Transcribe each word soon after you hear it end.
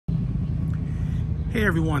Hey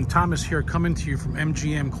everyone, Thomas here, coming to you from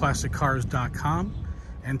mgmclassiccars.com,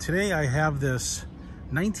 and today I have this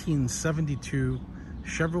 1972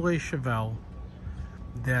 Chevrolet Chevelle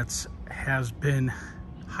that has been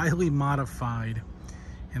highly modified,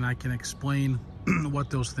 and I can explain what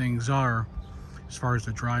those things are as far as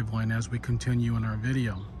the driveline as we continue in our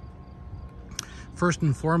video. First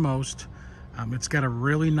and foremost, it's got a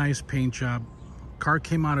really nice paint job. Car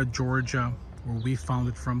came out of Georgia, where we found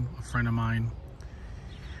it from a friend of mine.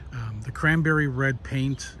 The cranberry red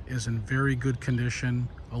paint is in very good condition,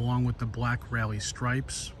 along with the black rally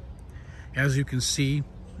stripes. As you can see,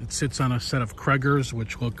 it sits on a set of Kragers,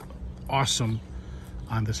 which look awesome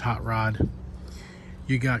on this hot rod.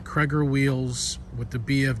 You got Krager wheels with the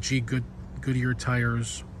BFG Goodyear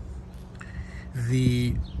tires.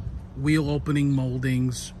 The wheel opening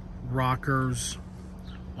moldings, rockers,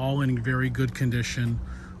 all in very good condition,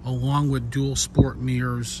 along with dual sport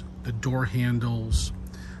mirrors, the door handles,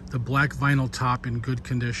 the black vinyl top in good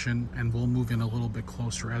condition, and we'll move in a little bit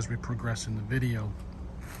closer as we progress in the video.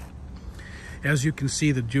 As you can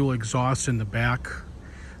see, the dual exhaust in the back.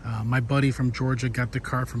 My buddy from Georgia got the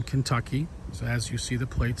car from Kentucky, so as you see the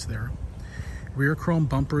plates there. Rear chrome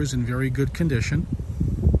bumpers in very good condition.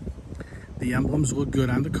 The emblems look good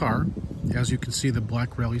on the car. As you can see, the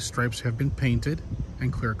black rally stripes have been painted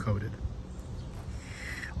and clear coated.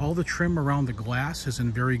 All the trim around the glass is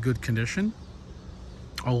in very good condition,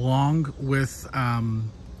 along with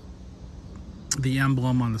the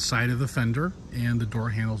emblem on the side of the fender and the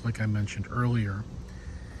door handles like I mentioned earlier.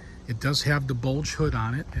 It does have the bulge hood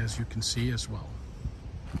on it, as you can see as well.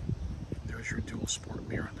 There's your dual sport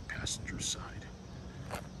mirror on the passenger side.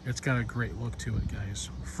 It's got a great look to it,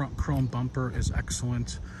 guys. Front chrome bumper is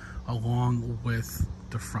excellent, along with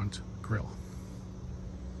the front grille.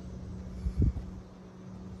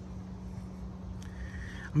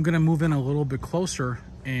 I'm going to move in a little bit closer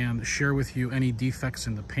and share with you any defects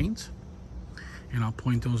in the paint, and I'll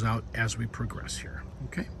point those out as we progress here,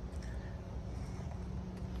 okay?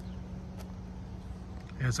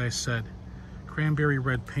 As I said, cranberry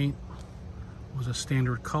red paint was a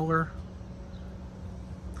standard color.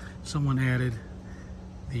 Someone added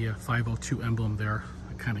the 502 emblem there.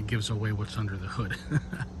 It kind of gives away what's under the hood.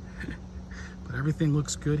 But everything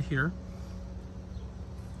looks good here.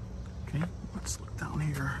 Okay, let's look down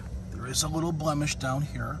here. There is a little blemish down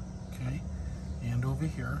here, okay, and over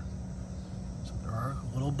here. So there are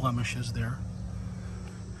little blemishes there.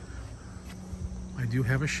 I do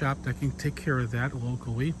have a shop that can take care of that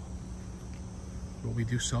locally, but we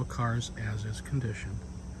do sell cars as is condition.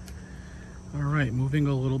 All right, moving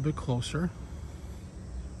a little bit closer.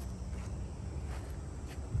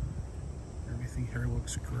 Everything here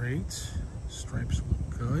looks great. Stripes look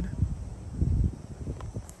good.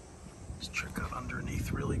 Let's check out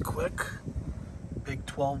underneath really quick. Big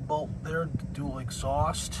 12 bolt there, dual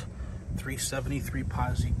exhaust, 373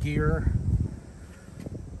 posi gear.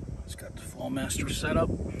 It's got the full master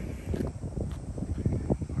setup. All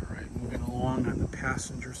right, moving along on the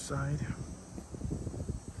passenger side.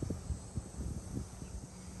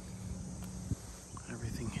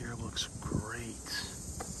 Everything here looks great.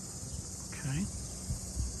 Okay.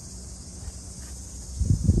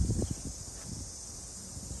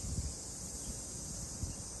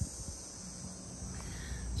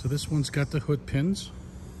 So this one's got the hood pins.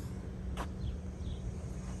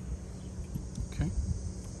 Okay.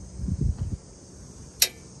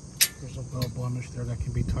 There's a little blemish there that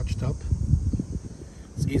can be touched up.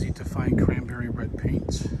 It's easy to find cranberry red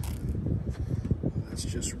paint. That's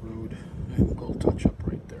just rude. And a little touch up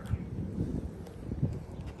right there.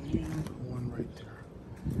 And one right there.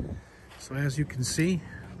 So as you can see,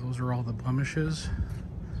 those are all the blemishes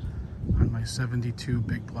on my 72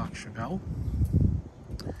 big block Chevelle.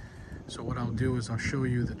 So what I'll do is I'll show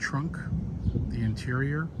you the trunk, the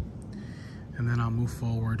interior, and then I'll move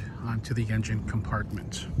forward onto the engine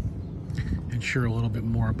compartment and share a little bit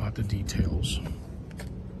more about the details.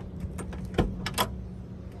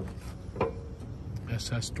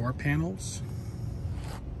 SS door panels.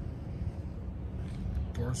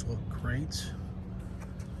 Doors look great.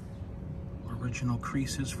 Original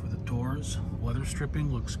creases for the doors. Weather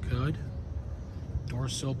stripping looks good. Door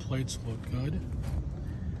sill plates look good.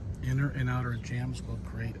 Inner and outer jambs look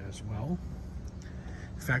great as well.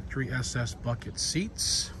 Factory SS bucket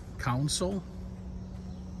seats, console.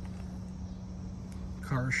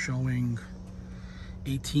 Car showing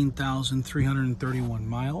 18,331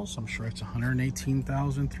 miles. I'm sure it's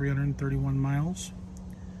 118,331 miles.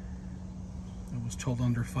 It was told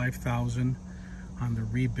under 5,000 on the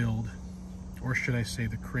rebuild, or should I say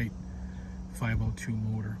the crate 502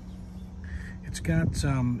 motor. It's got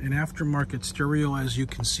an aftermarket stereo, as you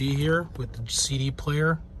can see here, with the CD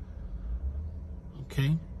player.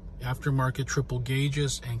 Okay, aftermarket triple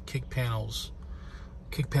gauges and kick panels.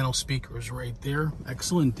 Kick panel speakers right there.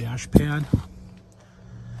 Excellent dash pad.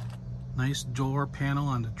 Nice door panel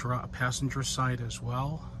on the passenger side as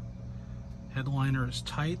well. Headliner is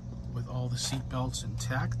tight with all the seat belts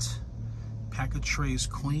intact. Package tray is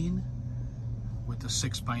clean with the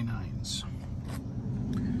 6x9s.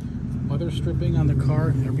 Weather stripping on the car,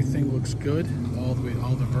 everything looks good. All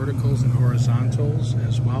the verticals and horizontals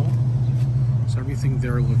as well. So everything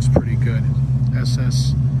there looks pretty good.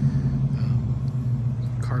 SS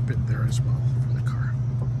carpet there as well for the car.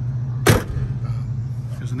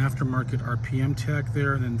 There's an aftermarket RPM tag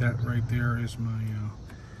there, and then that right there is my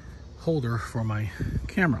holder for my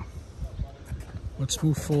camera. Let's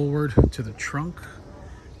move forward to the trunk.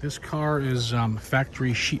 This car is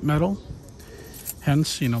factory sheet metal.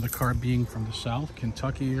 Hence, you know, the car being from the South,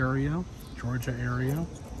 Kentucky area, Georgia area.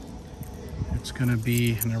 It's gonna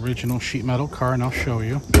be an original sheet metal car, and I'll show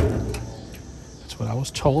you. That's what I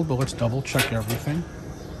was told, but let's double check everything.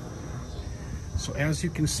 So as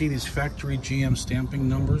you can see, these factory GM stamping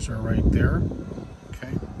numbers are right there.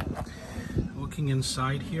 Okay. Looking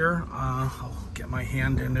inside here, I'll get my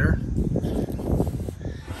hand in there.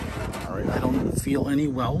 All right, I don't feel any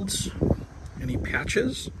welds, any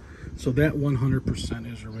patches. So that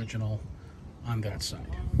 100% is original on that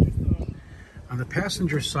side. On the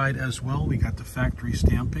passenger side as well, we got the factory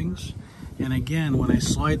stampings. And again, when I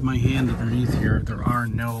slide my hand underneath here, there are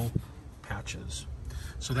no patches.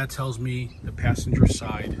 So that tells me the passenger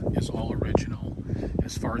side is all original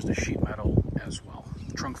as far as the sheet metal as well.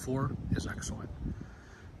 The trunk floor is excellent.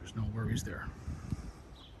 There's no worries there.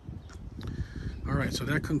 All right, so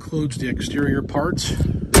that concludes the exterior parts of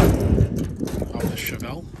the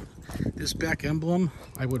Chevelle. This back emblem,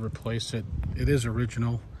 I would replace it. It is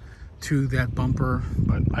original to that bumper,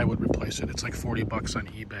 but I would replace it. It's like 40 bucks on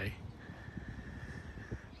eBay.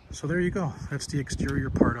 So there you go. That's the exterior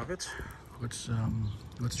part of it. Let's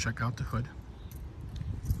check out the hood.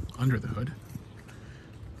 Under the hood.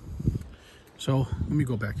 So let me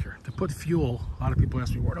go back here. To put fuel, a lot of people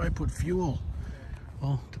ask me, where do I put fuel?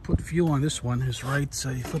 Well, to put fuel on this one is right,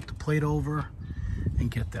 so you flip the plate over and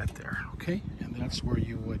get that there, okay? And that's where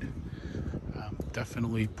you would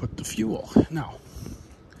definitely put the fuel. Now,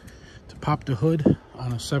 to pop the hood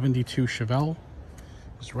on a 72 Chevelle,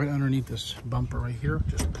 it's right underneath this bumper right here.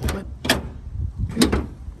 Just pull it, okay?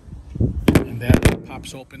 And that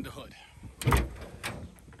pops open the hood. And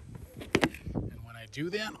when I do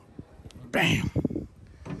that, bam!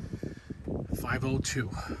 502.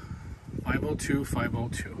 502,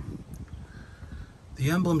 502. The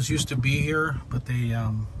emblems used to be here, but the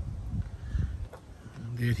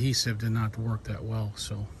adhesive did not work that well.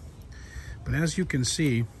 So, but as you can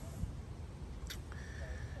see,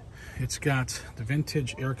 it's got the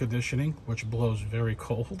vintage air conditioning, which blows very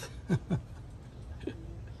cold.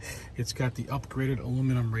 It's got the upgraded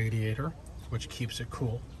aluminum radiator, which keeps it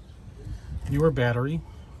cool. Newer battery,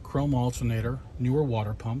 chrome alternator, newer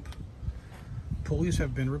water pump. Pulleys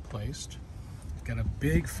have been replaced. Got a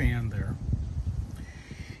big fan there.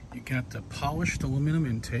 You got the polished aluminum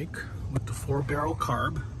intake with the 4-barrel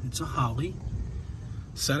carb. It's a Holly.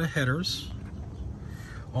 Set of headers.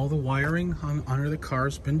 All the wiring under the car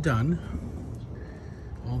has been done.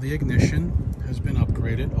 All the ignition has been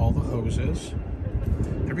upgraded. All the hoses.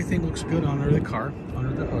 Everything looks good under the car,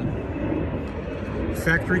 under the hood.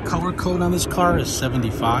 Factory color code on this car is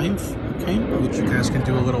 75. Okay, which you guys can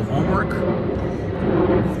do a little homework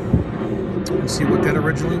and see what that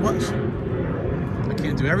originally was. I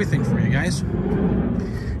can't do everything for you guys.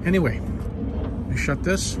 Anyway, let me shut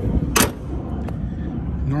this.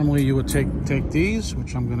 Normally you would take these,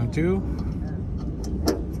 which I'm gonna do.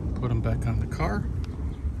 Put them back on the car.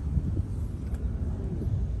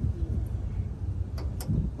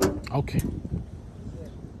 Okay.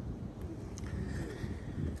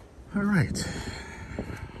 All right.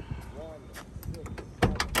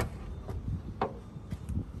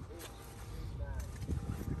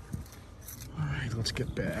 Let's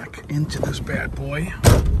get back into this bad boy.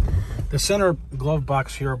 The center glove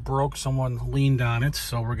box here broke. Someone leaned on it,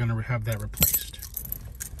 so we're gonna have that replaced.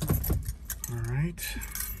 All right,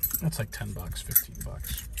 that's like 10 bucks, 15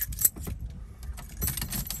 bucks.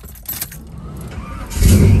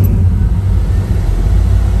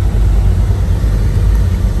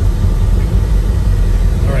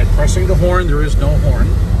 All right, pressing the horn. There is no horn.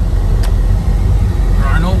 There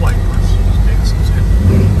are no wipers.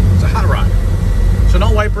 It's a hot rod. So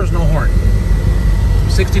no wipers, no horn.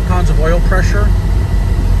 60 pounds of oil pressure.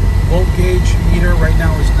 Volt gauge meter right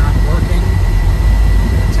now is not working.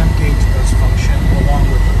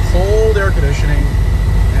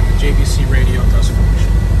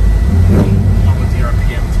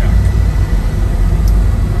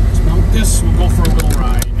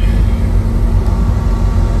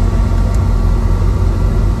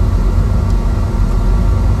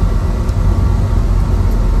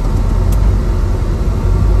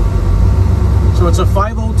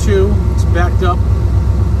 backed up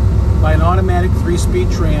by an automatic 3-speed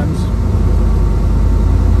trans,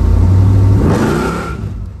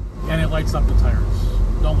 and it lights up the tires.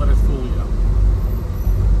 Don't let it fool you.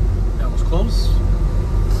 That was close.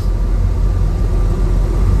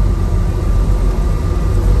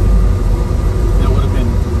 That would have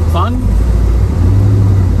been fun.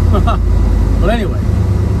 But anyway,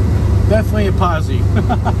 definitely a posi.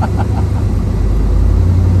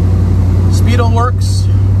 Speedo works.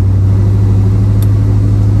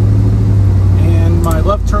 And my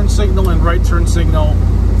left turn signal and right turn signal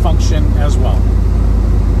function as well.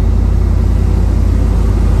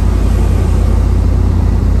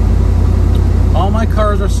 All my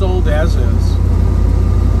cars are sold as is.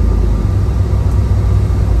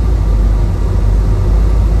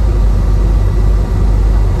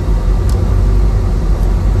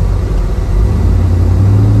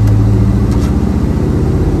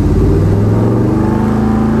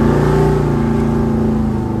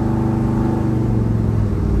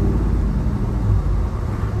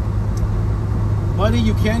 Buddy,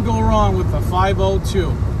 you can't go wrong with the 502,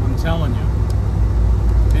 I'm telling you.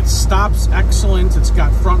 It stops excellent. It's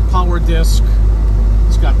got front power disc.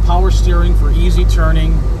 It's got power steering for easy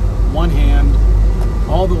turning, one hand.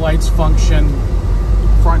 All the lights function,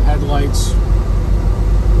 front headlights.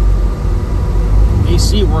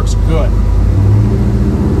 AC works good.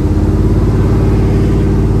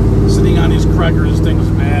 Sitting on these Craigers, this thing is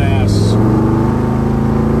badass.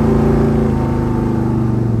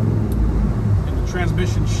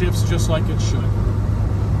 Transmission shifts just like it should.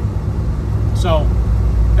 So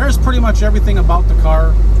there's pretty much everything about the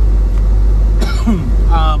car.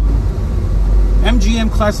 MGM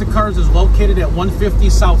Classic Cars is located at 150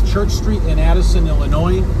 South Church Street in Addison,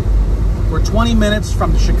 Illinois. We're 20 minutes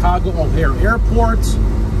from the Chicago O'Hare Airport.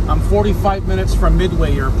 I'm 45 minutes from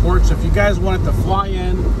Midway Airport. So if you guys wanted to fly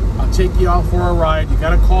in, I'll take you out for a ride. You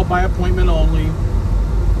got to call by appointment only.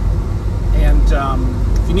 And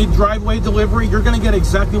if you need driveway delivery, you're going to get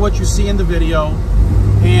exactly what you see in the video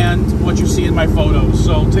and what you see in my photos.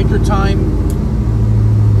 So take your time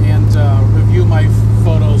and review my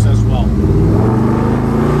photos as well.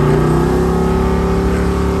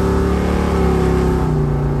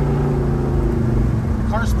 The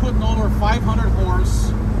car's putting over 500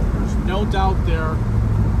 horse. There's no doubt there.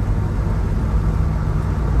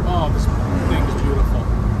 Oh, this thing is beautiful.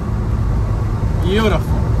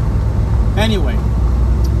 Beautiful. Anyway,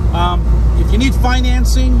 if you need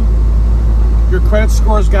financing, your credit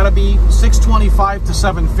score's got to be 625 to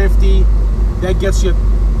 750. That gets you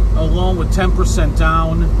a loan with 10%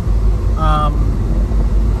 down.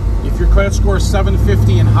 If your credit score is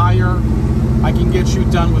 750 and higher, I can get you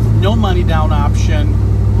done with no money down option,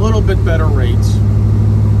 a little bit better rates.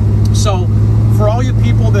 So for all you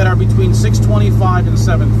people that are between 625 and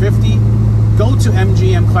 750, go to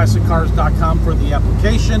mgmclassiccars.com for the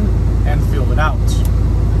application and fill it out.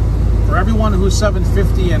 For everyone who's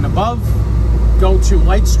 750 and above, go to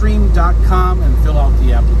lightstream.com and fill out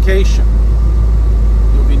the application.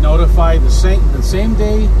 You'll be notified the same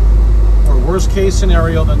day, or worst case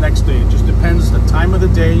scenario, the next day. It just depends the time of the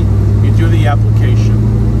day you do the application.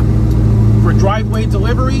 For driveway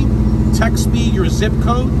delivery, text me your zip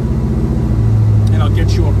code and I'll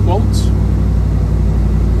get you a quote.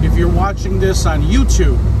 If you're watching this on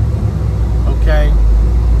YouTube, okay,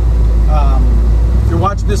 if you're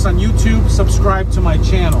watching this on YouTube, subscribe to my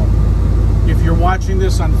channel. If you're watching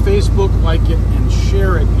this on Facebook, like it and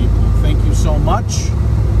share it, people. Thank you so much.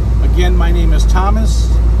 Again, my name is Thomas.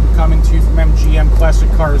 I'm coming to you from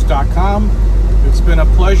mgmclassiccars.com. It's been a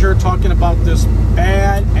pleasure talking about this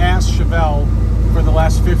badass Chevelle for the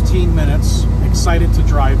last 15 minutes. Excited to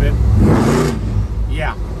drive it.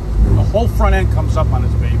 Yeah, the whole front end comes up on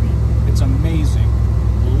this baby. It's amazing.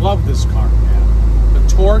 Love this car, man. The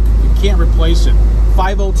torque, you can't replace it.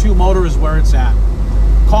 502 motor is where it's at.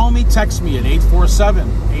 Call me, text me at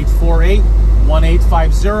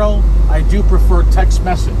 847-848-1850. I do prefer text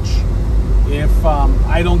message. If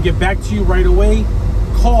I don't get back to you right away,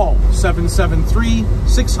 call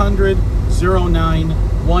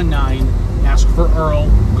 773-600-0919. Ask for Earl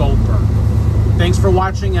Goldberg. Thanks for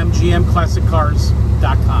watching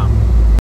mgmclassiccars.com.